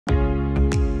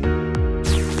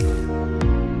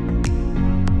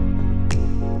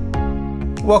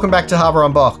Welcome back to Harbour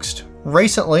Unboxed.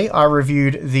 Recently, I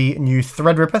reviewed the new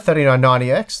Threadripper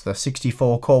 3990X, the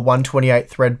 64-core 128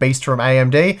 thread beast from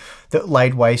AMD that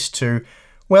laid waste to,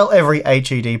 well, every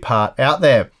HED part out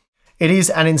there. It is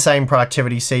an insane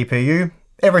productivity CPU,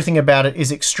 everything about it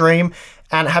is extreme,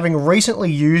 and having recently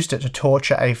used it to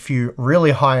torture a few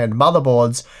really high-end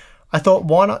motherboards, I thought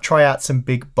why not try out some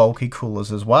big bulky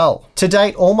coolers as well. To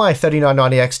date, all my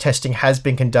 3990X testing has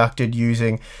been conducted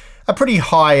using a pretty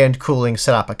high-end cooling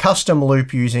setup, a custom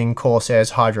loop using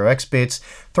Corsair's Hydro X bits,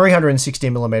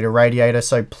 360mm radiator,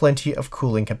 so plenty of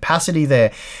cooling capacity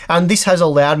there. And this has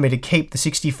allowed me to keep the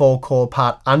 64-core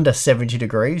part under 70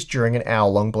 degrees during an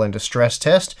hour-long blender stress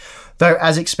test, though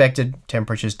as expected,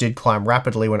 temperatures did climb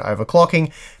rapidly when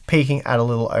overclocking, peaking at a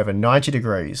little over 90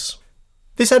 degrees.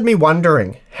 This had me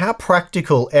wondering how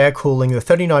practical air cooling the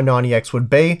 3990X would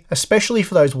be, especially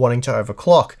for those wanting to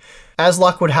overclock. As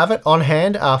luck would have it, on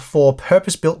hand are 4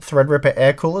 purpose-built Threadripper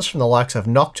air coolers from the likes of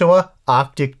Noctua,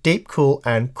 Arctic, Deepcool,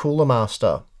 and Cooler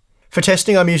Master. For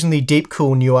testing, I'm using the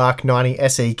Deepcool Newark 90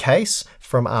 SE case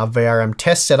from our VRM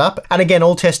test setup, and again,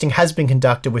 all testing has been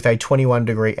conducted with a 21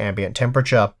 degree ambient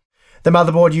temperature. The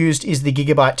motherboard used is the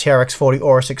Gigabyte TRX40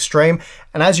 Aorus Extreme,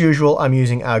 and as usual, I'm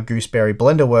using our Gooseberry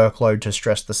blender workload to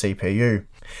stress the CPU.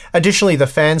 Additionally, the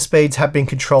fan speeds have been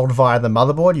controlled via the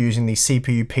motherboard using the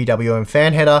CPU PWM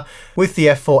fan header with the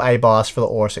F4A bias for the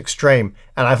Aorus Extreme,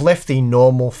 and I've left the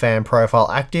normal fan profile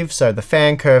active so the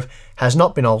fan curve has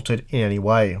not been altered in any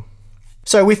way.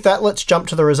 So with that, let's jump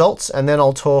to the results and then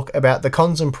I'll talk about the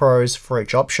cons and pros for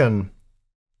each option.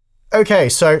 Okay,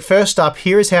 so first up,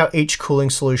 here is how each cooling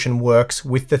solution works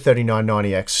with the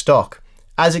 3990X stock.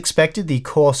 As expected, the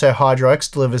Corsair Hydro X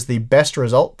delivers the best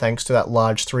result thanks to that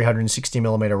large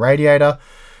 360mm radiator.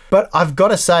 But I've got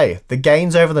to say, the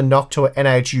gains over the Noctua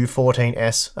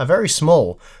NHU14S are very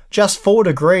small, just 4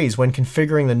 degrees when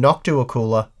configuring the Noctua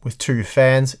cooler with 2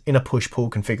 fans in a push-pull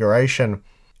configuration.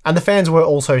 And the fans were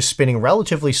also spinning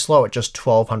relatively slow at just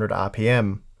 1200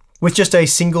 RPM. With just a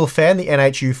single fan, the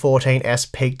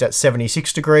NHU14S peaked at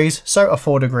 76 degrees, so a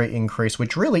 4 degree increase,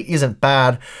 which really isn't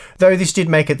bad, though this did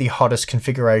make it the hottest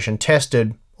configuration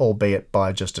tested, albeit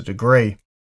by just a degree.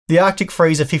 The Arctic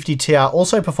Freezer 50 Ti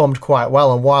also performed quite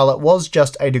well, and while it was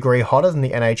just a degree hotter than the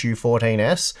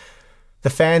NHU14S, the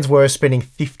fans were spinning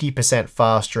 50%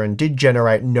 faster and did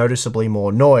generate noticeably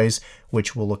more noise,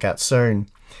 which we'll look at soon.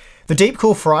 The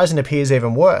Deepcool Horizon appears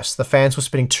even worse. The fans were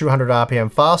spinning 200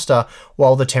 RPM faster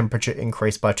while the temperature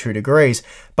increased by 2 degrees,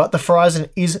 but the Horizon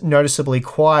is noticeably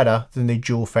quieter than the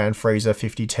dual fan Freezer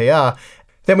 50 Ti.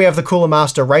 Then we have the Cooler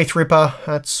Master Threadripper.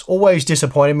 That's always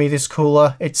disappointed me, this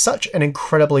cooler. It's such an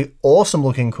incredibly awesome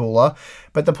looking cooler,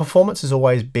 but the performance has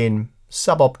always been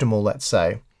suboptimal, let's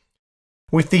say.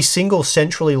 With the single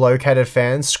centrally located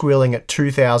fan squealing at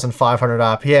 2500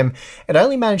 RPM, it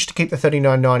only managed to keep the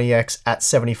 3990X at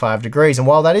 75 degrees, and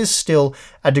while that is still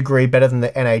a degree better than the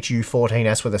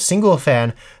NHU14S with a single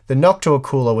fan, the Noctua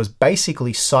cooler was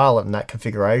basically silent in that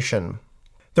configuration.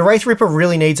 The Threadripper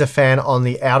really needs a fan on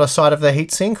the outer side of the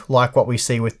heatsink, like what we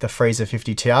see with the Freezer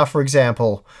 50 Ti for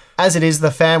example. As it is,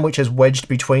 the fan which is wedged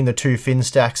between the 2 fin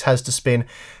stacks has to spin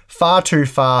far too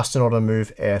fast in order to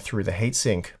move air through the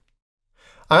heatsink.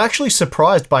 I'm actually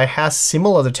surprised by how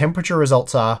similar the temperature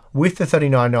results are with the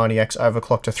 3990X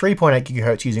overclocked to 3.8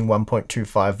 GHz using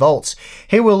 1.25 volts.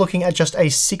 Here we're looking at just a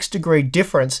 6 degree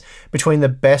difference between the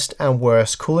best and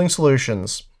worst cooling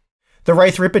solutions. The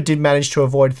Threadripper did manage to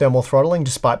avoid thermal throttling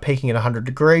despite peaking at 100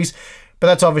 degrees, but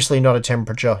that's obviously not a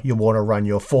temperature you want to run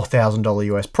your $4,000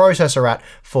 US processor at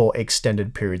for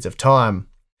extended periods of time.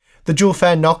 The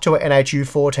dual-fan Noctua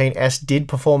NHU14S did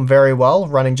perform very well,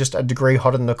 running just a degree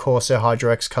hotter than the Corsair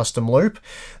Hydro X custom loop.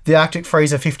 The Arctic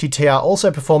Freezer 50 Ti also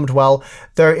performed well,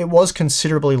 though it was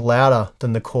considerably louder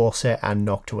than the Corsair and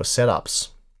Noctua setups.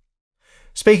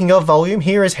 Speaking of volume,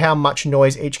 here is how much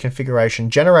noise each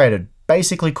configuration generated.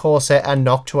 Basically, Corsair and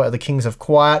Noctua are the kings of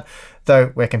quiet,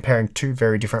 though we're comparing 2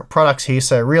 very different products here,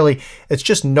 so really it's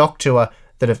just Noctua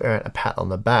that have earned a pat on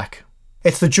the back.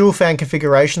 It's the dual fan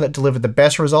configuration that delivered the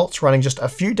best results, running just a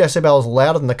few decibels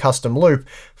louder than the custom loop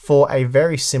for a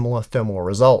very similar thermal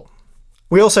result.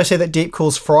 We also see that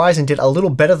Deepcool's Horizon did a little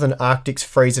better than Arctic's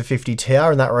Freezer 50 Ti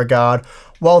in that regard,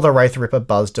 while the Threadripper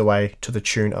buzzed away to the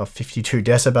tune of 52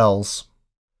 decibels.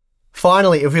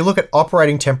 Finally, if we look at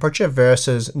operating temperature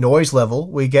versus noise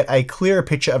level, we get a clearer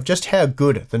picture of just how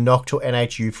good the Noctua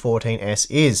NHU14S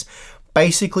is.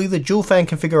 Basically, the dual fan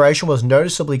configuration was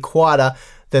noticeably quieter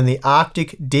than the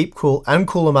Arctic, Deepcool, and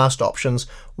Cooler Master options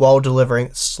while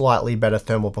delivering slightly better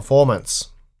thermal performance.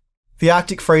 The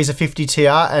Arctic Freezer 50 TR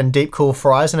and Deepcool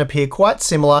Horizon appear quite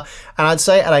similar, and I'd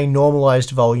say at a normalized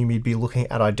volume you'd be looking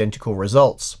at identical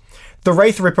results. The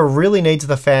Threadripper really needs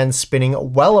the fans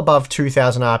spinning well above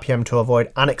 2000 RPM to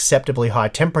avoid unacceptably high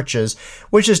temperatures,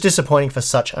 which is disappointing for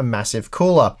such a massive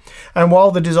cooler. And while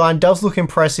the design does look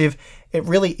impressive, it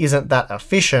really isn't that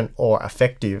efficient or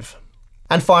effective.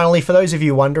 And finally, for those of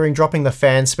you wondering, dropping the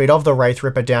fan speed of the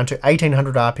Threadripper down to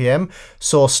 1800 RPM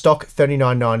saw stock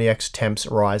 3990X temps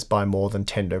rise by more than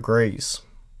 10 degrees.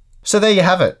 So there you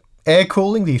have it. Air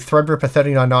cooling the Threadripper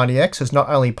 3990X is not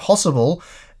only possible,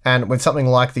 and with something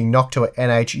like the Noctua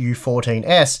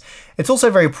NH-U14S, it's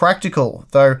also very practical,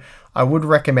 though I would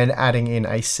recommend adding in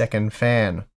a second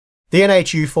fan. The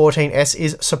NH-U14S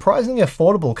is surprisingly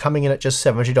affordable, coming in at just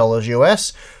 $70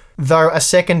 US, though a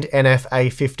second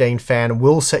NF-A15 fan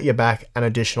will set you back an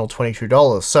additional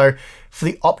 $22. So for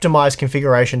the optimized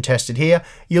configuration tested here,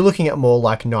 you're looking at more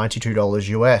like $92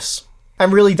 US.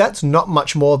 And really, that's not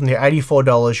much more than the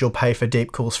 $84 you'll pay for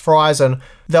Deepcool's Horizon,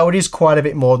 though it is quite a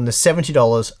bit more than the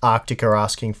 $70 Arctic are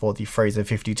asking for the Freezer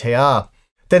 50 TR.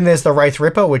 Then there's the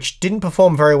Threadripper, which didn't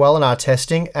perform very well in our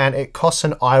testing, and it costs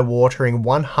an eye-watering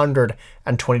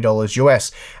 $120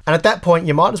 US. And at that point,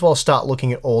 you might as well start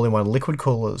looking at all-in-one liquid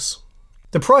coolers.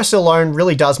 The price alone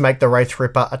really does make the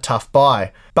Threadripper a tough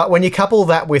buy, but when you couple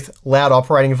that with loud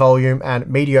operating volume and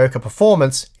mediocre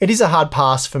performance, it is a hard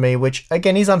pass for me, which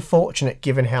again is unfortunate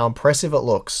given how impressive it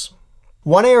looks.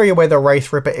 One area where the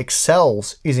Threadripper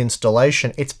excels is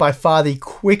installation. It's by far the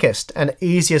quickest and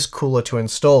easiest cooler to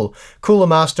install. Cooler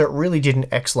Master really did an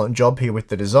excellent job here with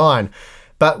the design.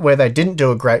 But where they didn't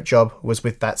do a great job was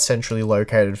with that centrally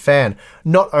located fan.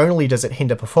 Not only does it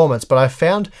hinder performance, but I've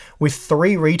found with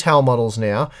 3 retail models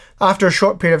now, after a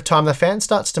short period of time, the fan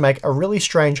starts to make a really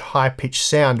strange high-pitched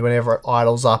sound whenever it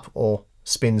idles up or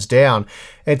spins down.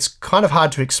 It's kind of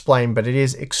hard to explain, but it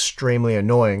is extremely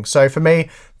annoying. So for me,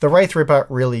 the Threadripper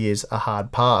really is a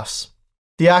hard pass.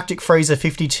 The Arctic Freezer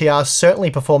 50 TR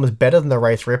certainly performs better than the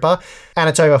Threadripper, and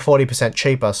it's over 40%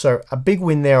 cheaper, so a big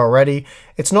win there already.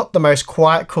 It's not the most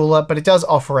quiet cooler, but it does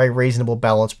offer a reasonable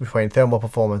balance between thermal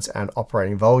performance and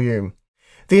operating volume.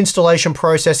 The installation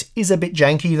process is a bit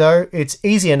janky though. It's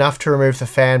easy enough to remove the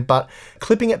fan, but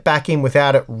clipping it back in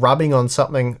without it rubbing on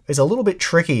something is a little bit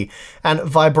tricky, and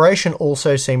vibration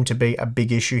also seemed to be a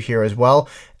big issue here as well,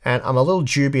 and I'm a little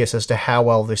dubious as to how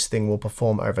well this thing will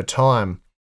perform over time.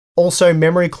 Also,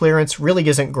 memory clearance really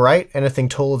isn't great, anything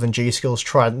taller than G-Skill's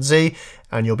Trident Z,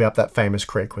 and you'll be up that famous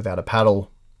creek without a paddle.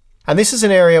 And this is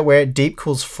an area where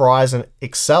Deepcool's Horizon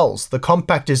excels. The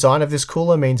compact design of this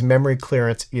cooler means memory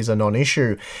clearance is a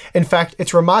non-issue. In fact,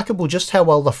 it's remarkable just how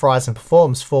well the Horizon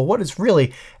performs for what is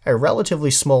really a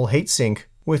relatively small heatsink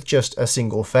with just a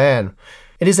single fan.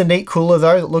 It is a neat cooler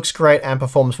though that looks great and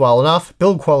performs well enough,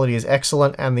 build quality is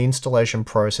excellent, and the installation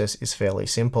process is fairly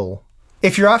simple.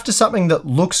 If you're after something that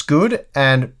looks good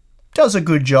and does a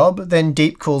good job, then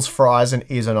Deepcool's Horizon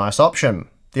is a nice option.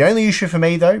 The only issue for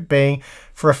me though being,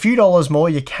 for a few dollars more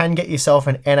you can get yourself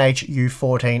an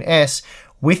NH-U14S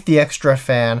with the extra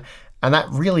fan, and that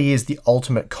really is the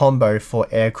ultimate combo for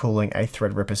air cooling a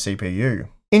Threadripper CPU.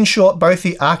 In short, both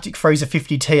the Arctic Freezer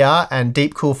 50 TR and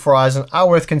Deepcool Horizon are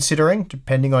worth considering,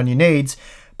 depending on your needs,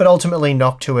 but ultimately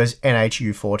Noctua's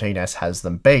NH-U14S has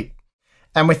them beat.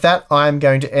 And with that, I'm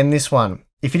going to end this one.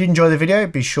 If you did enjoy the video,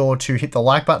 be sure to hit the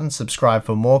like button, subscribe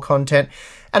for more content,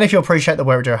 and if you appreciate the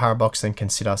work we do at Unboxed, then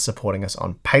consider supporting us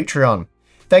on Patreon.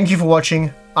 Thank you for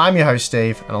watching, I'm your host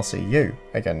Steve, and I'll see you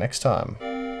again next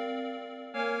time.